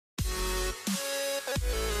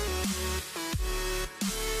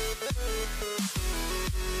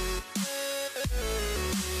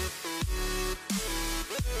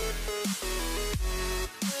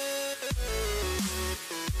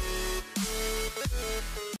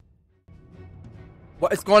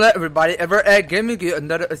What is going on, everybody? EVER-TASTIC Gaming here,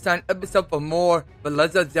 another assigned episode for more The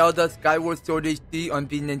Legend of Zelda Skyward Sword HD on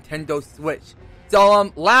the Nintendo Switch.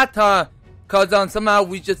 So last time, cause somehow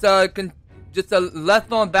we just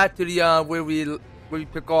left on back to the where we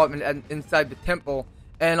pick up inside the temple,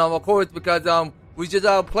 and of course because we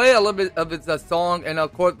just play a little bit of its song, and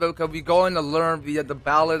of course because we going to learn the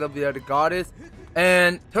ballad of the goddess,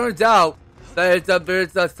 and turns out that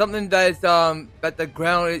there's something that is that the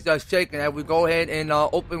ground is shaking, and we go ahead and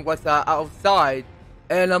open what's outside,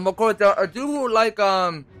 and of course I do like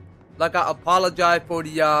I apologize for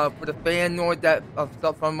the fan noise that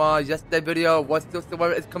stuff from yesterday's video. What's still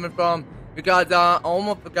where it's coming from, because I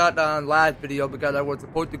almost forgot last video because I was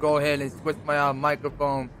supposed to go ahead and switch my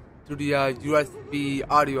microphone to the USB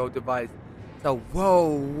audio device. So whoa,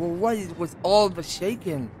 what was all the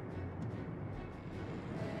shaking?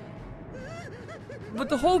 But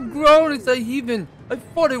the whole ground is heaving. I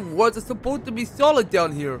thought it was supposed to be solid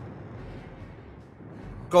down here.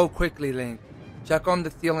 Go quickly, Link. Check on the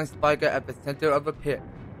ceiling spiker at the center of the pit.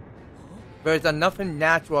 There is nothing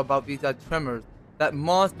natural about these tremors. That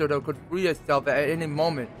monster that could free itself at any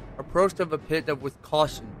moment. Approach to the pit with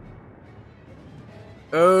caution.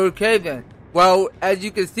 Okay then. Well, as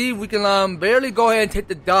you can see, we can barely go ahead and take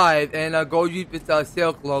the dive and go use this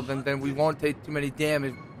sail club, and then we won't take too many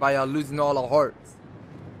damage by losing all our hearts.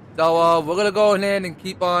 So we're gonna go ahead and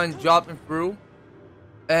keep on dropping through,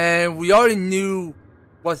 and we already knew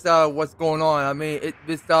what's going on. I mean,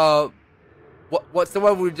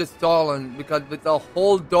 whatsoever we're just stalling because with the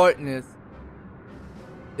whole darkness,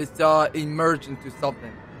 it's emerging to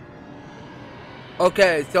something.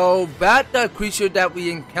 Okay, so that creature that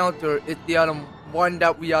we encounter is the one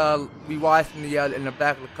that we watched in the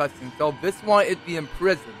back of the cutscene. So this one is the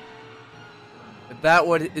Imprisoned. That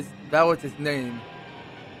was his name.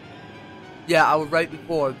 Yeah, I was right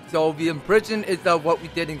before. So the Imprisoned is what we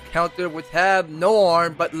did encounter, which have no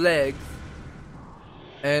arm but legs.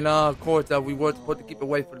 And of course, we were supposed to keep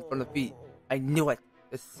away from the feet. I knew it.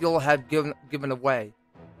 The seal had given away.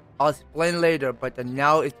 I'll explain later, but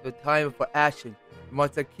now is the time for action. We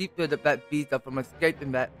must keep that beast from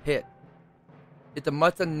escaping that pit. It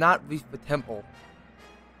must not reach the temple.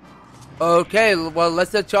 Okay, well,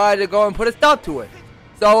 let's try to go and put a stop to it.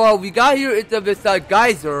 So we got here into this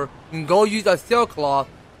geyser. We can go use our sailcloth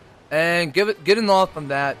and getting off from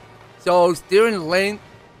that. So steering Link.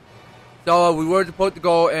 So we were supposed to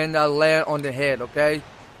go and land on the head. Okay.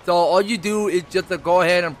 So all you do is just go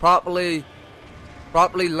ahead and properly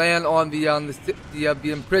land on the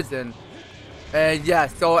Imprisoned. And yeah,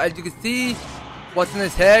 so as you can see, what's in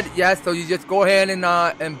his head? Yeah, so you just go ahead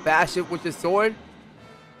and bash it with your sword.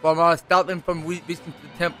 From stopping from reaching to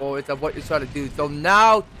the temple, it's what you're trying to do. So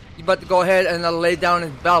now you're about to go ahead and lay down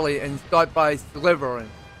his belly and start by slivering.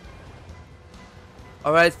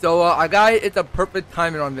 Alright, so I got it's a perfect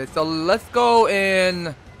timing on this. So let's go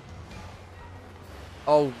in.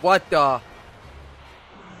 Oh, what the?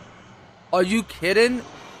 Are you kidding?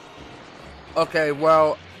 Okay,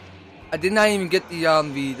 well, I did not even get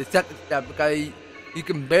the second step because you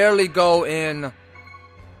can barely go in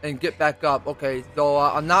and get back up. Okay, so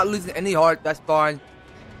I'm not losing any heart. That's fine.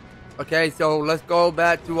 Okay, so let's go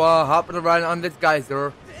back to hopping around on this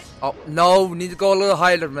geyser. Oh no, we need to go a little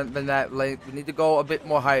higher than that, Link. We need to go a bit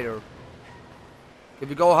more higher. Can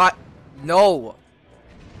we go high? No.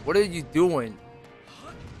 What are you doing?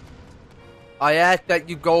 I asked that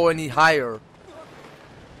you go any higher.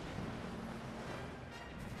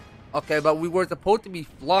 Okay, but we were supposed to be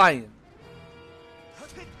flying.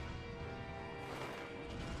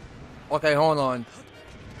 Okay, hold on.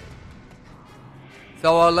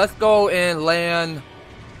 So let's go and land.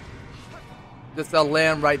 Just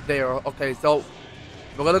land right there. Okay, so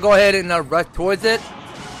we're gonna go ahead and rush towards it.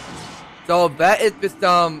 So that is just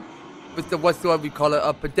with the whatsoever we call it,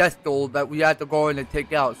 a pedestal that we have to go in and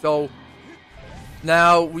take out. So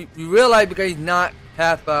now we realize because he's not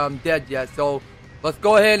half dead yet. So let's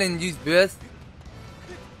go ahead and use this.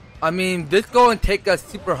 I mean, this going to take us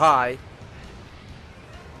super high.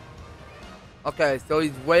 Okay, so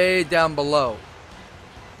he's way down below.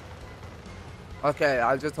 Okay,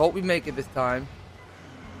 I just hope we make it this time.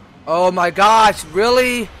 Oh my gosh,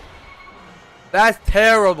 really? That's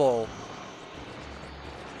terrible.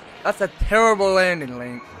 That's a terrible landing,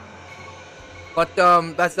 Link. But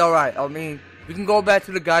that's alright. I mean, we can go back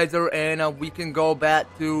to the geyser and we can go back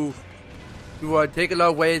to taking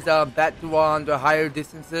our ways back to the higher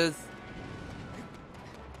distances.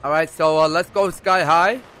 Alright, so let's go sky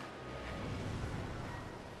high.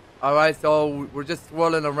 Alright, so we're just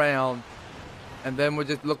swirling around. And then we're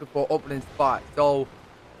just looking for an opening spot. So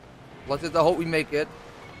let's just hope we make it.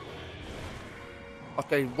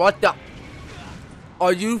 Okay, what the?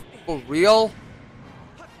 Are you for real?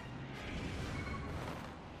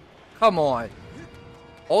 Come on.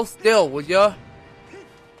 Hold still, would ya?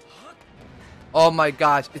 Oh my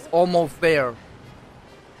gosh, it's almost fair.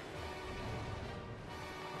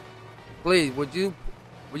 Please, would you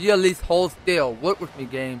at least hold still? Work with me,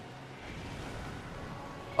 game.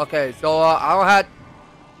 Okay, so I don't have.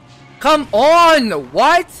 Come on!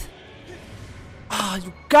 What? Ah,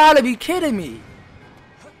 you gotta be kidding me!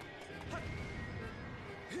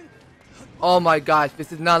 Oh my gosh,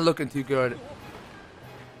 this is not looking too good.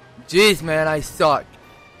 Jeez, man, I suck.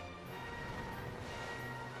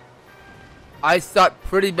 I suck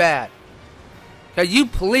pretty bad. Can you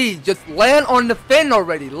please just land on the fin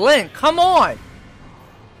already? Link, come on!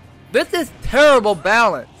 This is terrible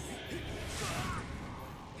balance.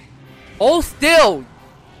 Hold still!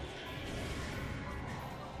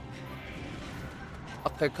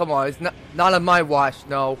 Okay, come on, it's not on my watch,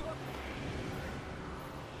 no.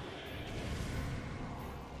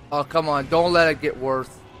 Oh, come on, don't let it get worse.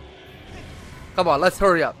 Come on, let's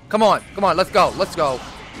hurry up. Come on, let's go, let's go.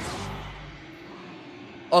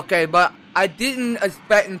 Okay, but I didn't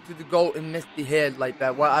expect him to go and miss the head like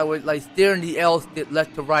that. While I was like steering the L stick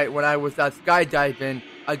left to right when I was skydiving,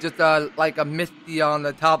 I just like missed the on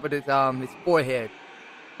the top of his forehead.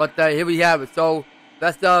 But here we have it. So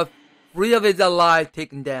that's 3 of his alive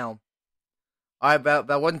taken down. All right,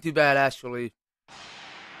 that wasn't too bad actually.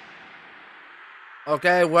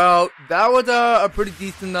 Okay, well that was a pretty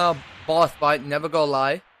decent boss fight. Never gonna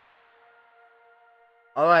lie.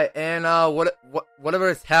 All right, and whatever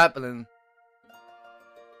is happening.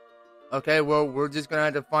 Okay, well we're just gonna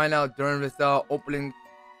have to find out during this opening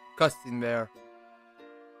cutscene there.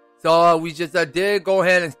 So we just did go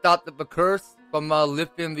ahead and stop the curse from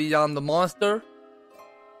lifting the monster.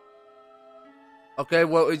 Okay,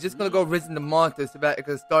 well we're just gonna go visit the monster so that it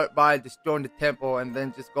can start by destroying the temple and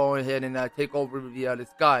then just go ahead and take over the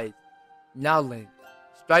skies. Now Link,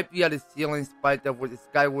 strike the ceiling spike up with the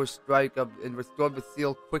Skyward strike up and restore the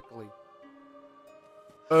seal quickly.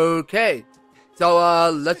 Okay,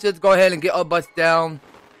 so let's just go ahead and get our butts down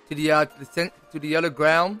to the other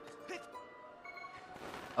ground.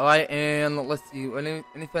 All right, and let's see,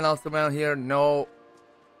 anything else around here? No.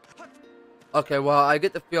 Okay, well I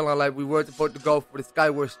get the feeling like we were supposed to go for the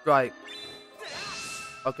Skyward strike.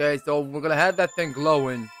 Okay, so we're gonna have that thing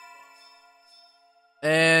glowing.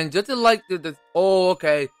 And just to like oh,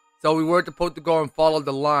 okay. So we were supposed to go and follow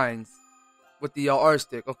the lines with the R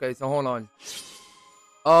stick. Okay, so hold on.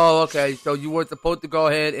 Oh, okay. So you were supposed to go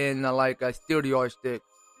ahead and steer the R stick.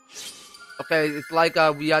 Okay, it's like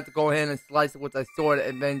we have to go ahead and slice it with a sword,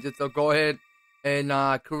 and then just go ahead and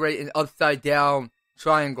create an upside down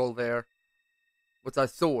triangle there with our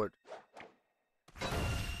sword.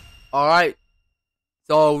 All right.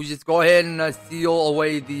 So we just go ahead and seal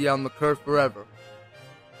away the curse forever.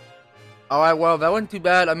 Alright, well, that wasn't too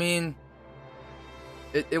bad. I mean,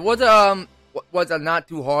 it was not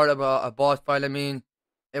too hard of a boss fight. I mean,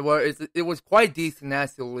 it was quite decent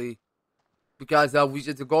actually, because we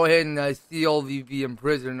just go ahead and seal the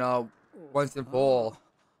Imprisoned once and for all.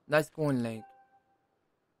 Nice going, Link.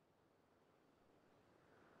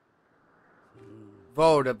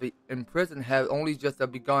 Though the Imprisoned have only just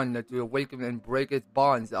begun to awaken and break its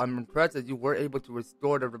bonds, I'm impressed that you were able to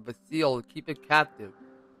restore the seal, keep it captive.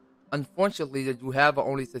 Unfortunately, that you have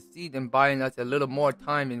only succeeded in buying us a little more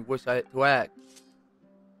time in which to act.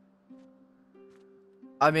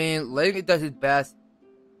 I mean, Link does his best.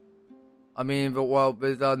 I mean, but, well,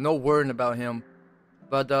 there's no worrying about him.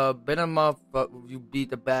 But been enough you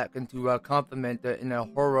beat the back into compliment in a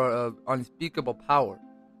horror of unspeakable power.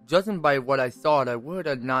 Judging by what I saw, I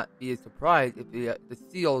would not be surprised if the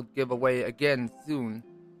seal give away again soon.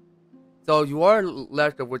 So you are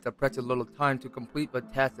left with a precious little time to complete the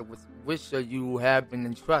task with which you have been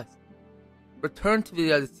entrusted. Return to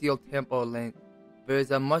the Seal Temple, Link. There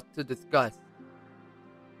is much to discuss.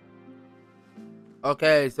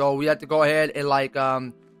 Okay, so we have to go ahead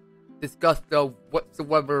and discuss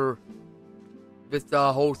whatsoever this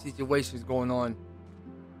whole situation is going on.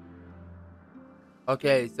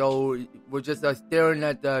 Okay, so we're just staring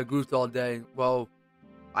at the goose all day. Well,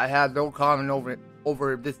 I have no comment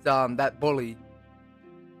over this that bully.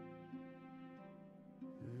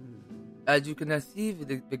 As you can see,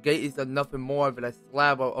 the gate is nothing more than a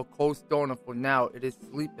slab of cold stone. For now, it is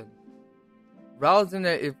sleeping. Rousing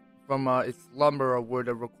it from its slumber would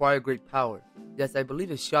require great power. Yes, I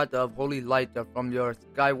believe a shot of holy light from your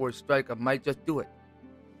Skyward strike might just do it.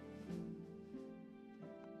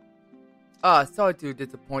 Sorry to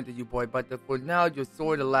disappoint you, boy, but for now, your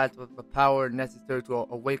sword lacks the power necessary to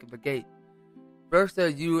awaken the gate. First,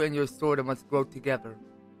 you and your sword must grow together.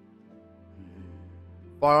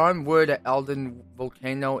 Far onward at Elden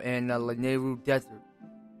Volcano and Laneru Desert,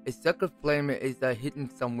 a sacred flame is hidden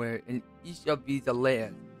somewhere in each of these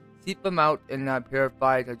lands. Seep them out and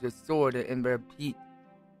purify your sword in their heat.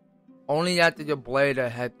 Only after your blade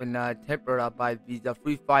has been tempered by these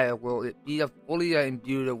free fire will it be fully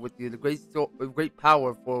imbued with the great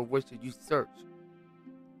power for which you search.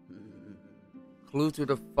 Clue to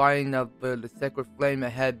the finding of the sacred flame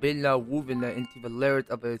had been woven into the lyrics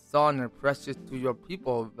of a song precious to your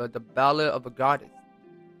people, the Ballad of a Goddess.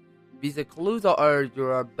 These clues are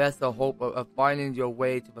your best hope of finding your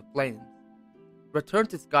way to the flames. Return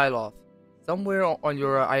to Skyloft. Somewhere on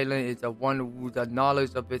your island is one whose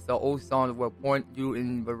knowledge of its old song will point you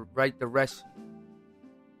in the right direction.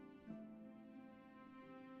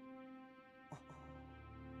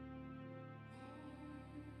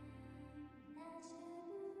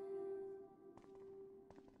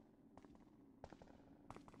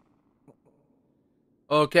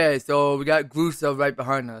 Okay, so we got Grusa right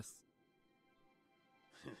behind us.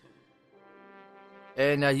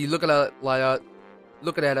 And he looking at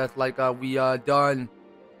us like we done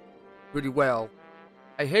pretty well.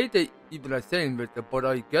 I hate that even saying this, but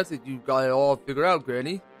I guess that you got it all figured out,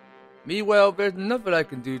 Granny. Me, well, there's nothing I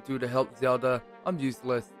can do to help Zelda. I'm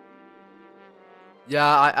useless.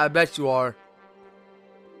 Yeah, I bet you are.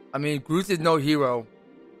 I mean, Groose is no hero.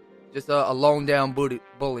 Just a lone down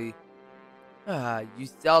bully. You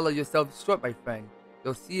sell yourself short, my friend.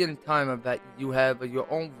 You'll see in time that you have your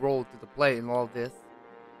own role to play in all this.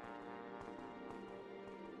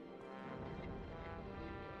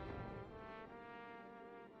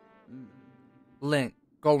 Link,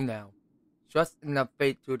 go now. Trust in the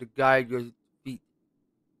fate to guide your feet.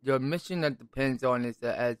 Your mission that depends on it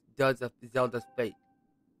as does of Zelda's fate.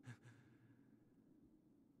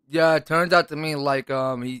 Yeah, it turns out to me like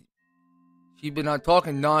she been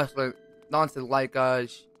talking nonsense like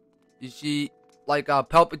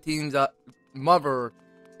Palpatine's mother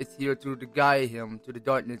is here to guide him to the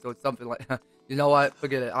darkness or something like that. You know what?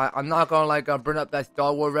 Forget it. I'm not gonna bring up that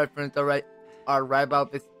Star Wars reference right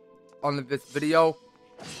about this on this video.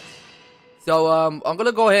 So I'm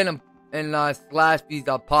gonna go ahead and slash these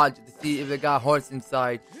pods to see if they got hearts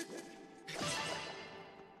inside.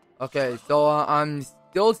 Okay, so I'm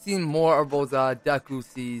still seeing more of those Deku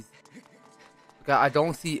seeds. Okay, I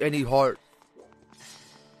don't see any hearts.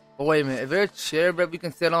 But wait a minute, is there a chair that we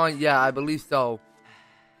can sit on? Yeah, I believe so.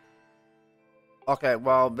 Okay,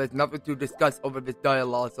 well, there's nothing to discuss over this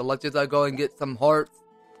dialogue, so let's just go and get some hearts.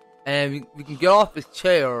 And we can get off this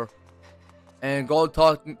chair and go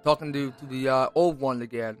talking to the old one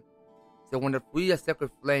again. So when the free sacred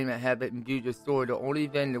flame have imbued your sword, the only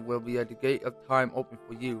then will be the gate of time open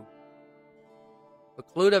for you. The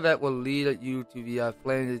clue that will lead you to the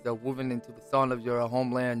flames is woven into the song of your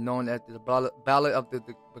homeland known as the Ballad of the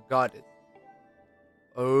Goddess.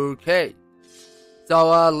 Okay.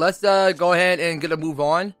 So let's go ahead and get a move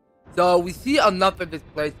on. So we see enough of this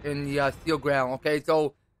place in the steel ground. Okay,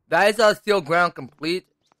 so that is steel ground complete.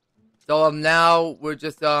 So now we're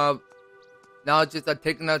just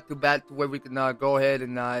taking us back to where we can go ahead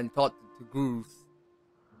and talk to Goose.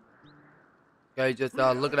 Okay, just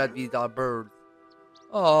looking at these birds.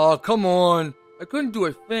 Oh, come on! I couldn't do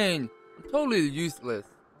a thing. I'm totally useless.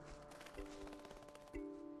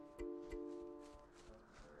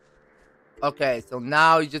 Okay, so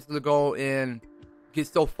now you just gonna go and get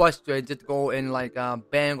so frustrated, just go and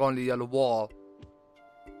bang on the wall.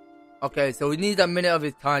 Okay, so he needs a minute of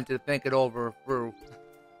his time to think it over through.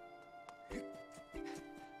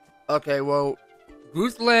 Okay, well,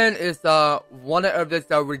 Gooseland is one of this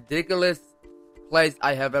ridiculous place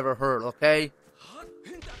I have ever heard. Okay,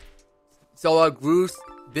 so Goose,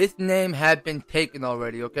 this name had been taken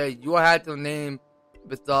already. Okay, you had to name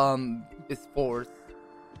this force.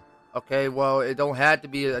 Okay, well, it don't have to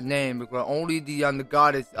be a name because only the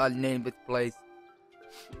goddess named this place.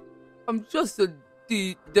 I'm just a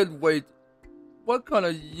dead weight. What kind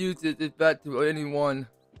of use is that to anyone?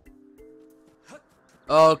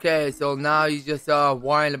 Okay, so now he's just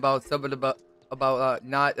whining about something about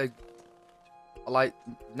not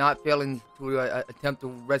not failing to attempt to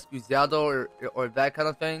rescue Zelda or that kind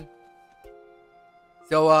of thing.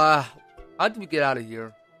 So how do we get out of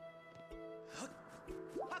here?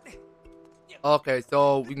 Okay,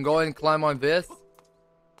 so we can go ahead and climb on this.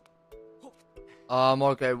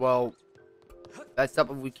 Okay, well, that's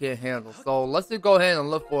something we can't handle. So let's just go ahead and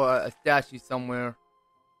look for a statue somewhere.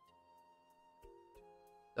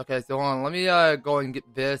 Okay, so hold on, let me go and get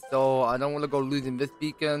this. So I don't want to go losing this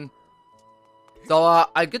beacon. So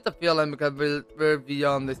I get the feeling because we're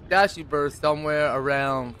the statue bird somewhere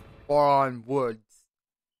around far on woods.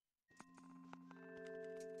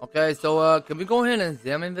 Okay, so can we go ahead and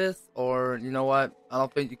examine this? Or you know what? I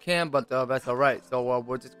don't think you can, but that's alright. So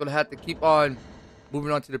we're just gonna have to keep on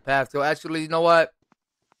moving on to the path. So actually, you know what?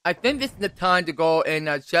 I think this is the time to go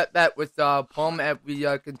and check back with Pumm as we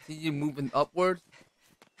continue moving upwards.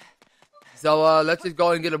 So let's just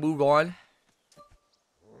go and get a move on.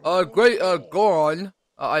 Great, go on.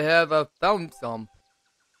 I have found some.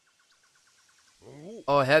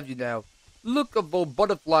 Oh, I have you now. Look at those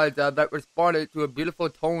butterflies that responded to a beautiful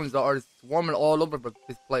tones that are swarming all over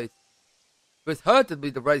this place. It's hard to be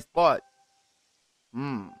the right spot.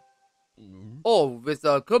 Oh, this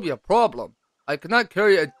could be a problem. I cannot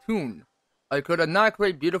carry a tune. I could not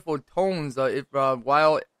create beautiful tones if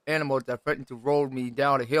wild animals that threaten to roll me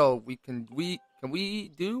down a hill. Can we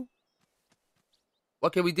do?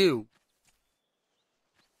 What can we do?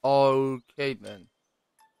 Okay, man.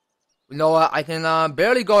 You know what? I can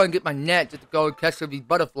barely go and get my net just to go and catch these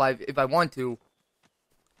butterflies if I want to.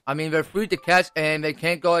 I mean, they're free to catch and they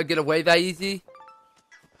can't go and get away that easy.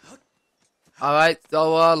 Alright,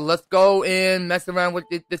 so let's go and mess around with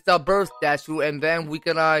this bird statue and then we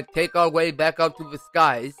can take our way back up to the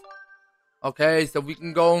skies. Okay, so we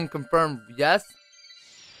can go and confirm yes.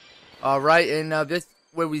 Alright, and this is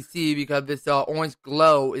where we see because this orange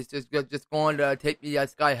glow is just going to take me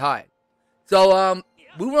sky high. So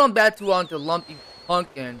moving on back to Lumpy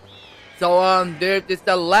Pumpkin. So this is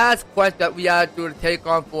the last quest that we have to take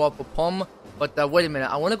on for Pumm. But wait a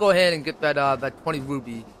minute, I want to go ahead and get that 20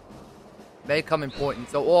 ruby. May come important.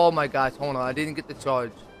 So oh my gosh, hold on, I didn't get the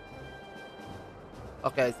charge.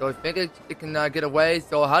 Okay, so I think it can get away.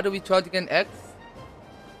 So how do we charge again? X?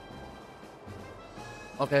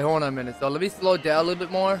 Okay, hold on a minute. So let me slow down a little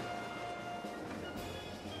bit more.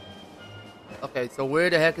 Okay, so where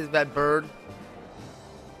the heck is that bird?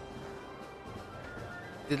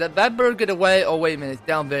 Did that bird get away? Oh wait a minute, it's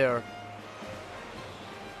down there.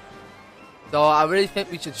 So I really think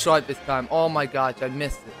we should charge this time. Oh my gosh, I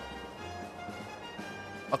missed it.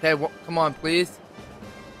 Okay, well, come on, please.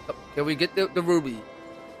 Can we get the ruby?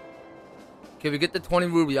 Can we get the 20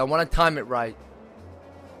 ruby? I want to time it right.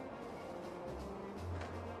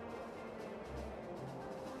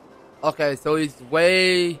 Okay, so he's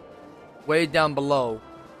way down below.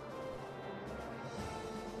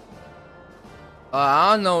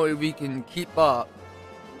 I don't know if we can keep up.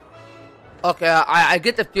 Okay, I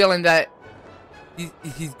get the feeling that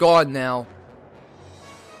he's gone now.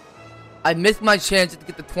 I missed my chance to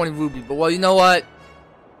get the 20 ruby, but well, you know what?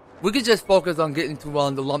 We could just focus on getting to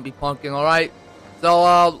the Lumpy Pumpkin, alright?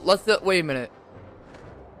 So, let's wait a minute.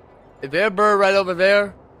 Is there a bird right over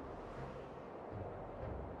there?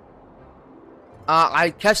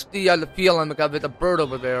 I catch the feeling because there's a bird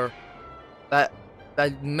over there that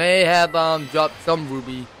may have dropped some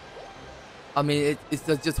ruby. I mean, it's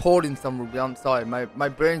just holding some ruby. I'm sorry, my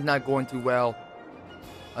brain's not going too well.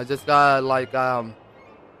 I just gotta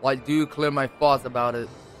do clear my thoughts about it,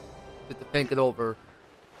 just to think it over.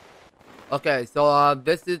 Okay, so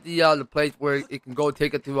this is the place where it can go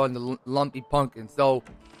take it to the Lumpy Pumpkin. So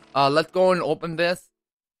let's go and open this.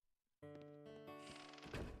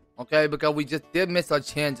 Okay, because we just did miss our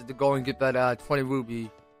chance to go and get that 20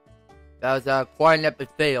 ruby. That was quite an epic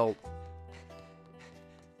fail.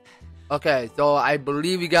 Okay, so I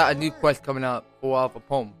believe we got a new quest coming up for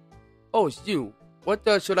Pumm. Oh, it's you. What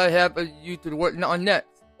should I have you to work on next?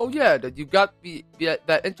 Oh yeah, that you got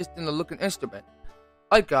that interesting looking instrument.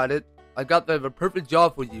 I got it. I got the perfect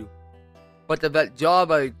job for you. But that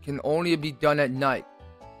job can only be done at night.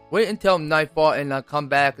 Wait until nightfall and come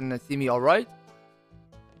back and see me, alright?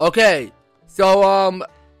 Okay, so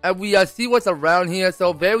and we see what's around here.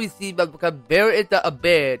 So there we see because there is a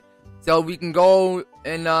bed. So we can go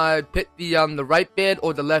and pick the right bed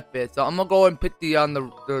or the left bed. So I'm gonna go and pick the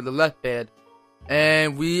left bed.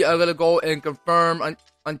 And we are gonna go and confirm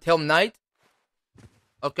until night.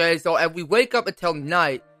 Okay, so if we wake up until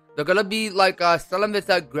night, they're gonna be like some of this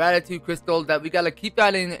gratitude crystals that we gotta keep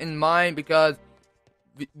that in mind because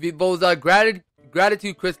those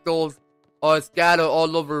gratitude crystals are scattered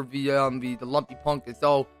all over the Lumpy Pumpkin.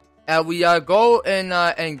 So we go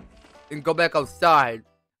and go back outside.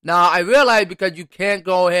 Now I realize because you can't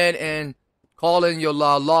go ahead and call in your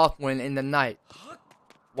Loftwind in the night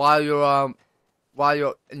while you're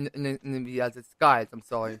in the skies. I'm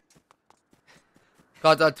sorry.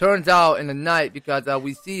 Because it turns out in the night, because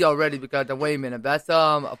we see already, because wait a minute, that's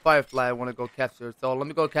a firefly I want to go capture. So let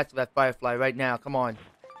me go capture that firefly right now. Come on.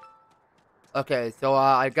 Okay, so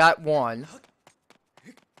I got one.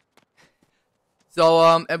 So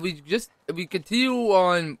and we continue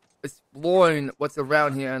on exploring what's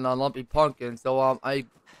around here in Lumpy Pumpkin. So I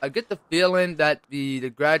get the feeling that the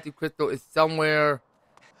gratitude crystal is somewhere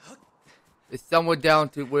down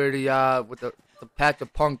to where the with the patch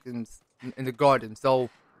of pumpkins in the garden. So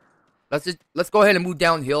let's go ahead and move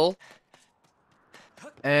downhill.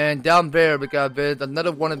 And down there, because there's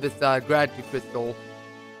another one of this gratitude crystal.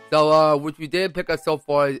 So which we did pick up so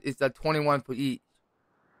far is 21 for each.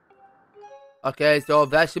 Okay, so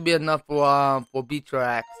that should be enough for beach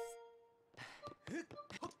tracks.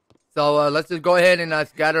 So let's just go ahead and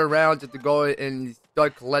scatter around just to go and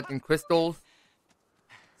start collecting crystals.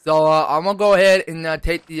 So I'm gonna go ahead and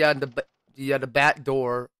take the back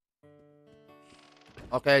door.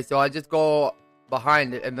 Okay, so I just go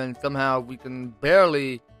behind it, and then somehow we can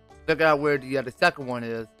barely figure out where the second one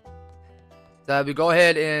is. So we go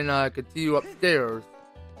ahead and continue upstairs.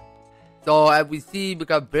 So as we see,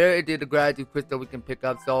 because Barry did the gratitude crystal we can pick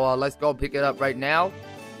up. So let's go pick it up right now.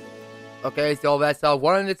 Okay, so that's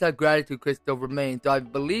one of this gratitude crystal remains. So I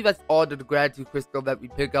believe that's all the gratitude crystal that we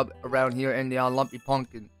pick up around here in the Lumpy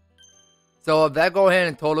Pumpkin. So that go ahead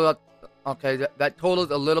and total up. Okay, that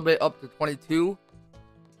totals a little bit up to 22.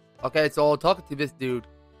 Okay, so talking to this dude.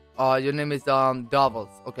 Your name is Davos.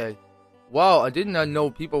 Okay. Wow, I did not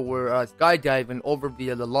know people were skydiving over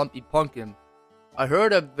the Lumpy Pumpkin. I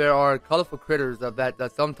heard that there are colorful critters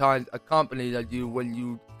that sometimes accompany you when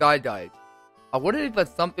you skydive. I wonder if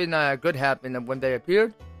that's something good happened when they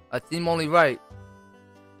appeared. It seemed only right.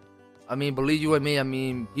 I mean, believe you and me, I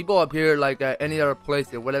mean, people appear like at any other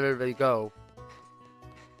place or wherever they go.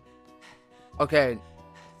 Okay,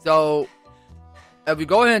 so if we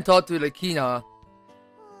go ahead and talk to the Kina.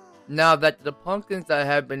 Now that the pumpkins that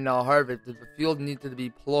have been harvested, the field needs to be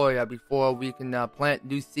plowed before we can plant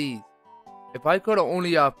new seeds. If I could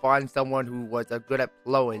only find someone who was good at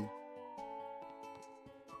plowing.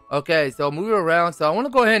 Okay, so moving around. So I want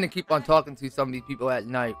to go ahead and keep on talking to some of these people at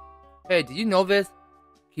night. Hey, do you know this?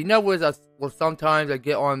 Kina will sometimes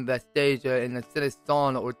get on that stage and sing a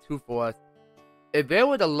song or two for us. If there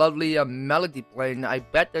was a lovely melody playing, I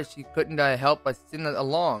bet that she couldn't help us sing it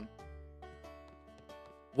along.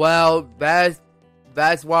 Well, that's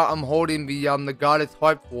why I'm holding the goddess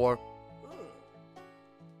heart for.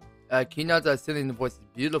 Kina's singing voice is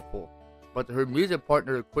beautiful, but her music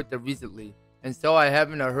partner quit recently, and so I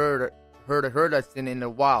haven't heard her sing in a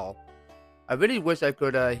while. I really wish I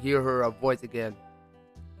could hear her voice again.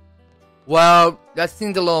 Well, that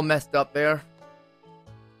seems a little messed up there.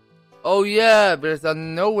 Oh yeah, there's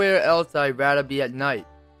nowhere else I'd rather be at night.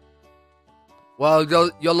 Well,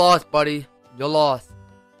 you're lost, buddy. You're lost.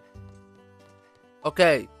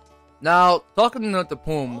 Okay, now talking to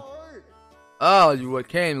Pumm. Oh, you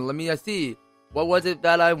came. Let me see. What was it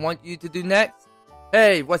that I want you to do next?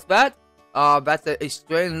 Hey, what's that? That's a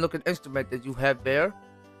strange looking instrument that you have there.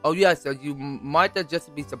 Oh yes, you might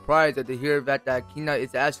just be surprised to hear that Kina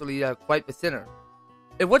is actually quite the singer.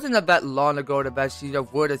 It wasn't that long ago that she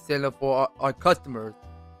was a singer for our customers,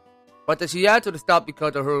 but she had to stop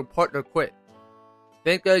because her partner quit.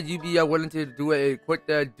 Think you'd be willing to do a quick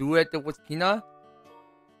duet with Kina?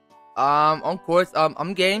 Of course,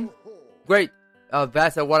 I'm game. Great,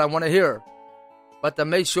 that's what I want to hear. But to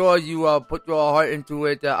make sure you put your heart into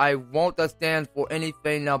it, I won't stand for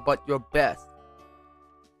anything but your best.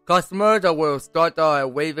 Customers will start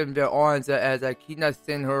waving their arms as Kina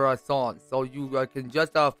sings her song, so you can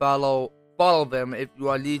just follow them if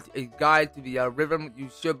you need a guide to the rhythm you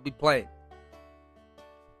should be playing.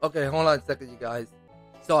 Okay, hold on a second, you guys.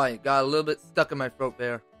 Sorry, got a little bit stuck in my throat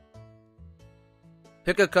there.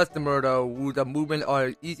 Pick a customer whose movements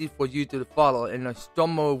are easy for you to follow and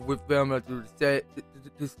strum with them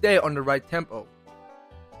to stay on the right tempo.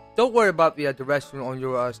 Don't worry about the direction on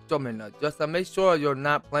your strumming. Just make sure you're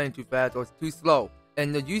not playing too fast or too slow,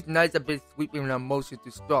 and use nice bit sweeping motion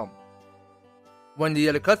to strum. When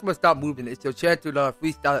the customer stops moving, it's your chance to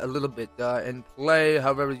freestyle a little bit and play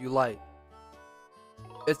however you like.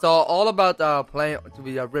 It's all about playing to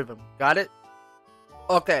the rhythm. Got it?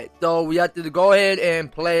 Okay, so we have to go ahead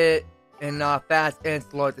and play it in fast and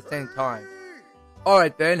slow at the same time.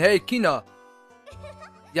 Alright then, hey Kina.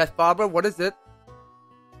 Yes, Barbara, what is it?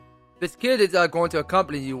 This kid is going to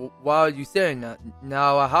accompany you while you sing.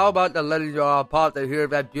 Now, how about letting your pop hear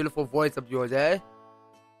that beautiful voice of yours, eh?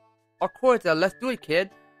 Of course, let's do it, kid.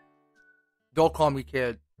 Don't call me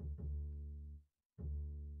kid.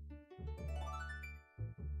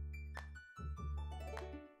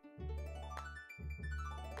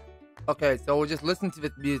 Okay, so we'll just listen to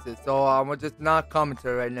this music. So we're just not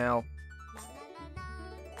commentary right now.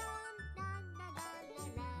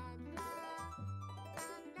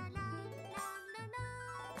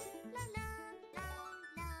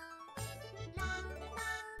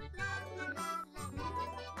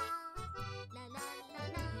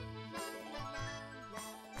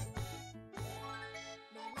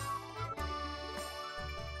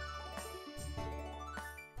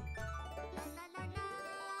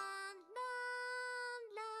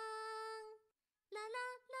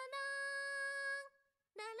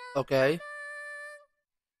 Okay.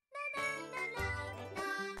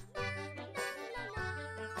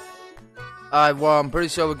 Alright, well, I'm pretty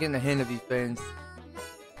sure we're getting a hint of these things.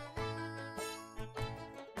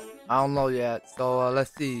 I don't know yet, so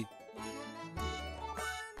let's see.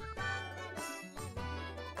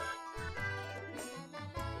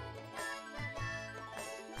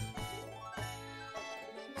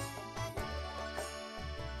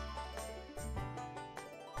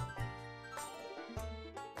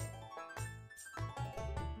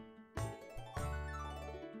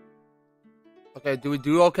 Okay, do we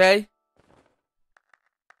do okay?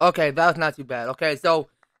 Okay, that's not too bad. Okay, so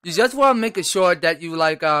you just want to make sure that you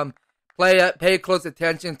like pay close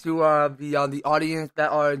attention to the audience that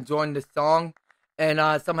are enjoying the song, and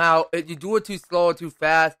somehow if you do it too slow or too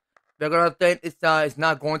fast, they're gonna think it's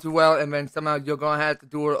not going too well, and then somehow you're gonna have to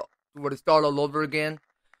do it start all over again.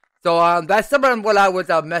 So that's some of what I was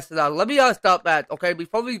messing up. Let me stop that, okay?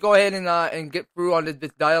 Before we go ahead and get through on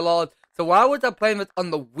this dialogue. So while I was playing this on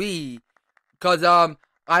the Wii, cause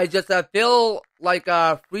I just feel like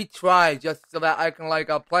free try just so that I can like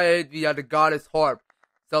play the goddess harp.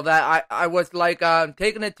 So that I was like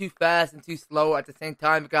taking it too fast and too slow at the same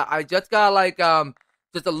time, because I just got like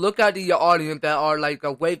just to look at the audience that are like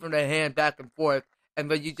waving their hand back and forth, and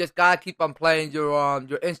then you just gotta keep on playing your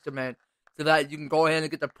instrument so that you can go ahead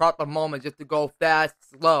and get the proper moment just to go fast,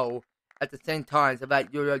 slow at the same time, so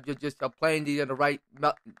that you're just playing the right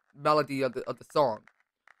melody of the song.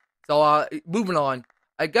 So moving on,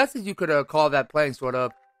 I guess you could call that playing sort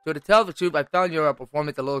of. So to tell the truth, I found your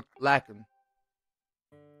performance a little lacking.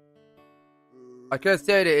 I can't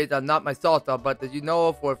say that it's not my salsa, but did you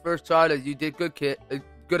know for a first try that you did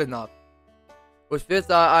good enough. With this,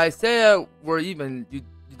 I say we're even. You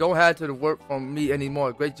don't have to work for me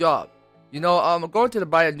anymore. Great job. You know, I'm going to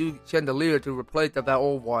buy a new chandelier to replace that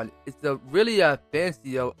old one. It's a really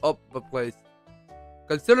fancy up the place.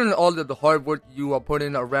 Considering all of the hard work you are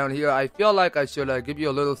putting around here, I feel like I should give you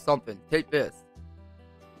a little something. Take this.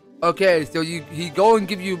 Okay, so he go and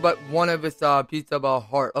give you but one of his piece of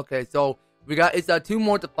heart. Okay, so we got it's 2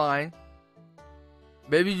 more to find.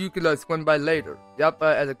 Maybe you can swing by later. Yep,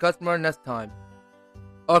 as a customer next time.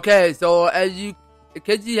 Okay, so in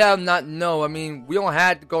case you have not know, I mean, we don't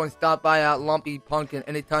have to go and stop by Lumpy Pumpkin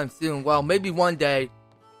anytime soon. Well, maybe one day.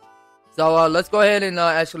 So let's go ahead and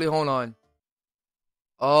actually hold on.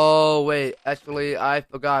 Oh wait, actually I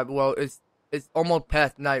forgot. Well, it's almost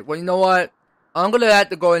past night. Well, you know what? I'm gonna have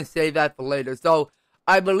to go and save that for later. So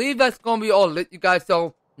I believe that's gonna be all, you guys.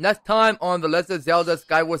 So next time on the Legend of Zelda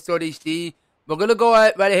Skyward Sword HD, we're gonna go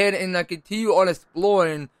right ahead and continue on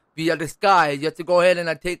exploring the sky, just to go ahead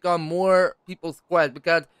and take on more people's quests,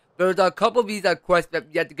 because there's a couple of these quests that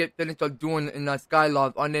you have to get finished on doing in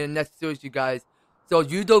Skylove on the next series, you guys. So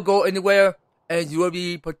you don't go anywhere, and you will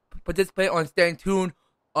be participating on staying tuned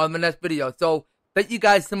on the next video. So thank you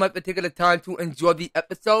guys so much for taking the time to enjoy the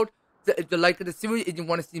episode. So if you like the series and you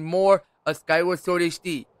want to see more of Skyward Sword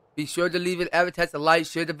HD, be sure to leave an EVER-TASTIC like,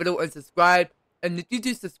 share the video, and subscribe. And if you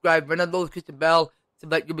do subscribe, ring on the notification bell so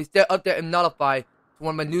that you'll be stay up there and notified to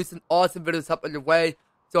one of my new and awesome videos up on your way.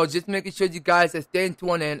 So just making sure you guys are staying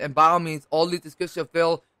tuned in, and by all means, all the description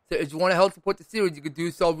filled. So if you want to help support the series, you can do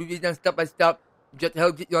so. We'll be done step by step just to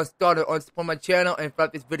help get you started on support my channel and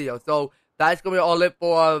throughout this video. So that's going to be all it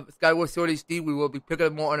for Skyward Sword HD. We will be picking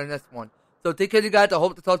up more on the next one. So take care, you guys. I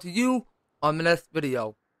hope to talk to you on the next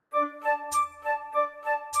video.